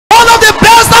the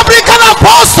best African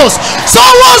apostles.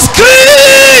 Someone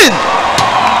scream!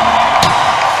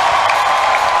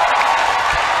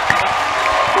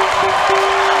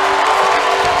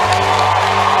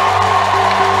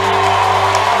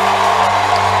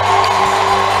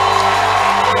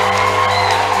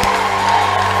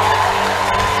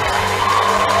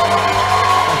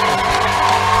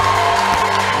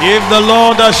 Give the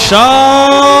Lord a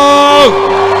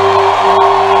shout.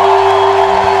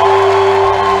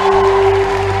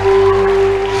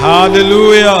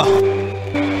 Hallelujah.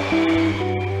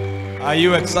 Are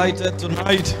you excited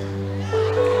tonight?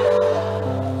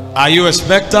 Are you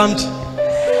expectant?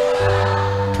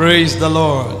 Praise the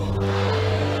Lord.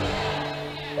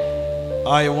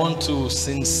 I want to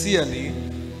sincerely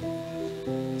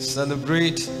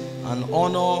celebrate and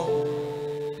honor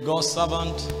God's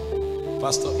servant,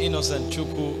 Pastor Innocent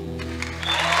Chukwu,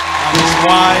 and his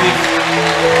wife.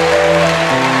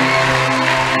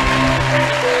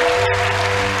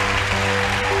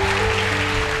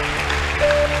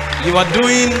 You are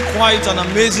doing quite an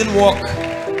amazing work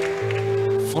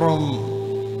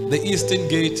from the Eastern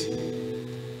Gate.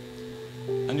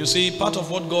 And you see, part of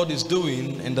what God is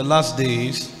doing in the last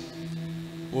days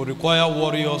will require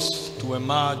warriors to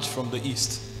emerge from the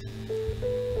East.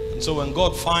 So when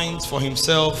God finds for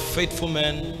himself faithful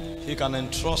men he can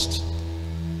entrust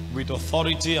with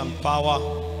authority and power,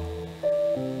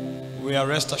 we are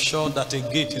rest assured that a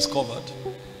gate is covered.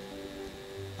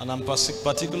 And I'm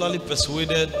particularly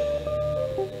persuaded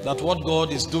that what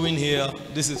God is doing here,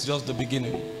 this is just the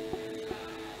beginning.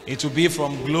 It will be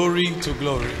from glory to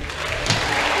glory.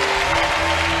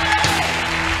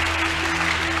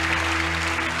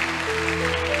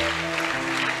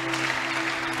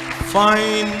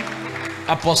 Find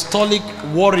apostolic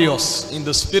warriors in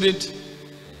the spirit,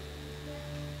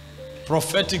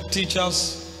 prophetic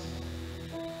teachers,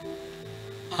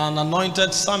 and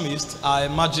anointed psalmists are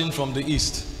emerging from the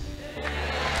East.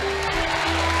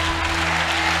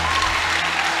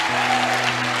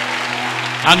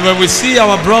 And when we see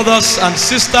our brothers and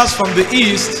sisters from the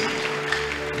East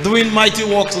doing mighty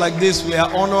works like this, we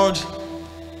are honored,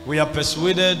 we are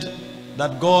persuaded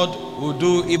that God will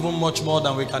do even much more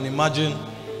than we can imagine,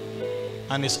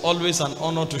 and it's always an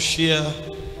honor to share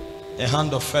a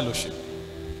hand of fellowship.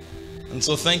 And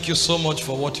so thank you so much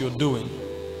for what you're doing.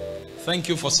 Thank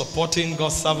you for supporting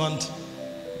God's servant.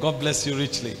 God bless you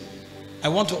richly. I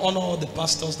want to honor all the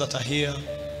pastors that are here.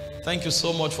 Thank you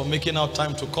so much for making out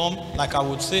time to come. Like I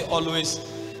would say always,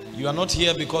 you are not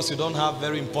here because you don't have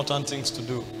very important things to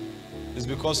do. It's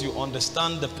because you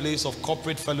understand the place of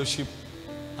corporate fellowship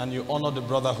and you honor the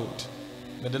brotherhood.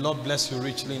 May the Lord bless you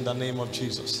richly in the name of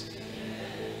Jesus.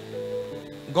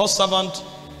 God's servant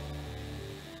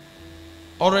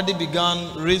already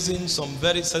began raising some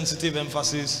very sensitive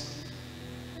emphasis,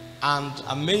 and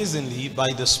amazingly,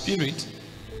 by the Spirit,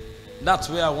 that's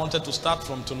where I wanted to start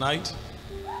from tonight.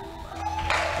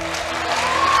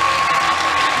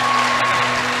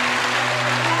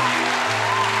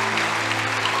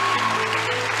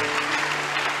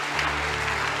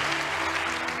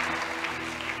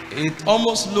 It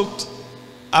almost looked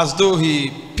as though he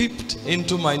peeped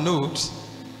into my notes,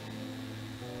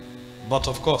 but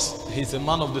of course, he's a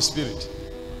man of the Spirit.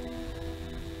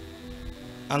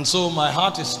 And so my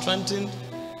heart is strengthened.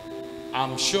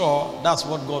 I'm sure that's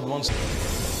what God wants.